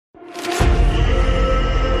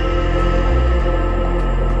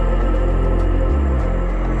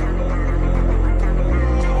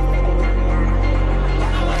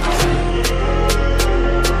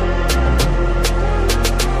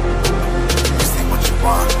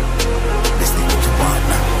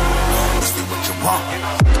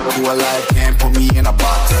to a life, can't put me in a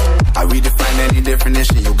box. I redefine any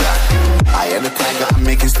definition you got. I am the tiger, I'm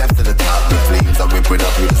making steps to the top. The flames, I whip it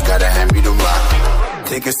up, you just gotta hand me the rock.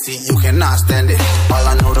 Take a seat, you cannot stand it. All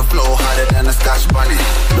I know, the flow harder than a Scotch bunny.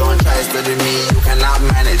 Don't try studying me, you cannot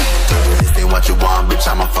manage. This ain't what you want, bitch,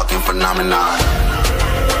 I'm a fucking phenomenon.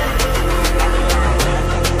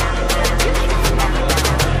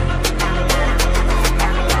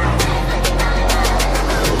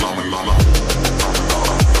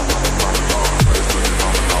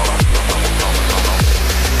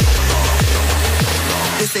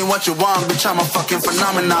 This ain't what you want, bitch, I'm a fucking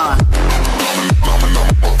phenomenon.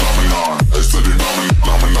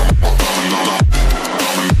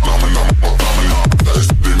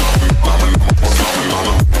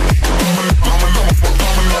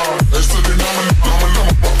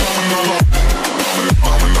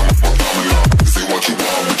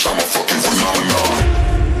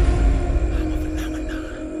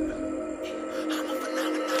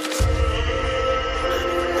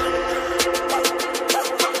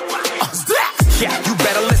 Yeah, you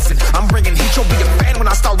better listen. I'm bringing heat, you'll be a fan when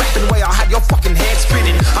I start rapping. Way I'll have your fucking head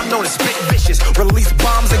spinning. I'm known as spit vicious, release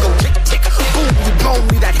bombs and go tick tick. Boom, you blown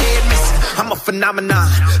me that head missing. I'm a phenomenon,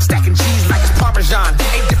 stacking cheese like it's Parmesan.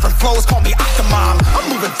 8 different flows, call me Octomom. I'm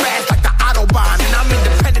moving fast like the Autobahn, and I'm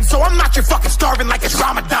independent, so I'm not your fucking starving like it's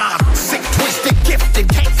Ramadan. Sick, twisted, gifted,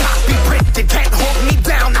 can't copy, printed, can't hold me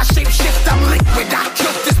down. I shape shift, I'm liquid. I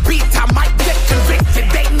killed this beat, I might get convicted.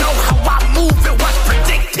 They know how I move, it was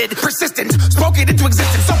predicted. Persistent, spoke it into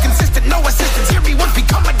existence, so consistent, no assistance. Hear me once,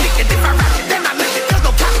 become addicted. If I rap it, then I live it. There's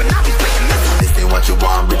no cap when I be freaking this. This ain't what you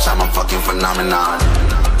want, bitch, I'm a fucking phenomenon.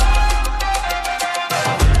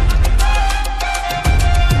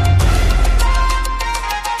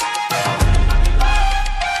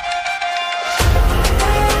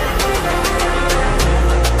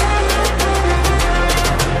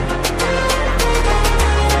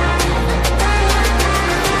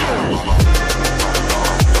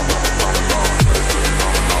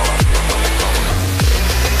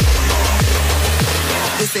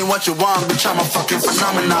 This ain't what you want, bitch, I'm a fucking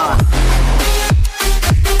phenomenon.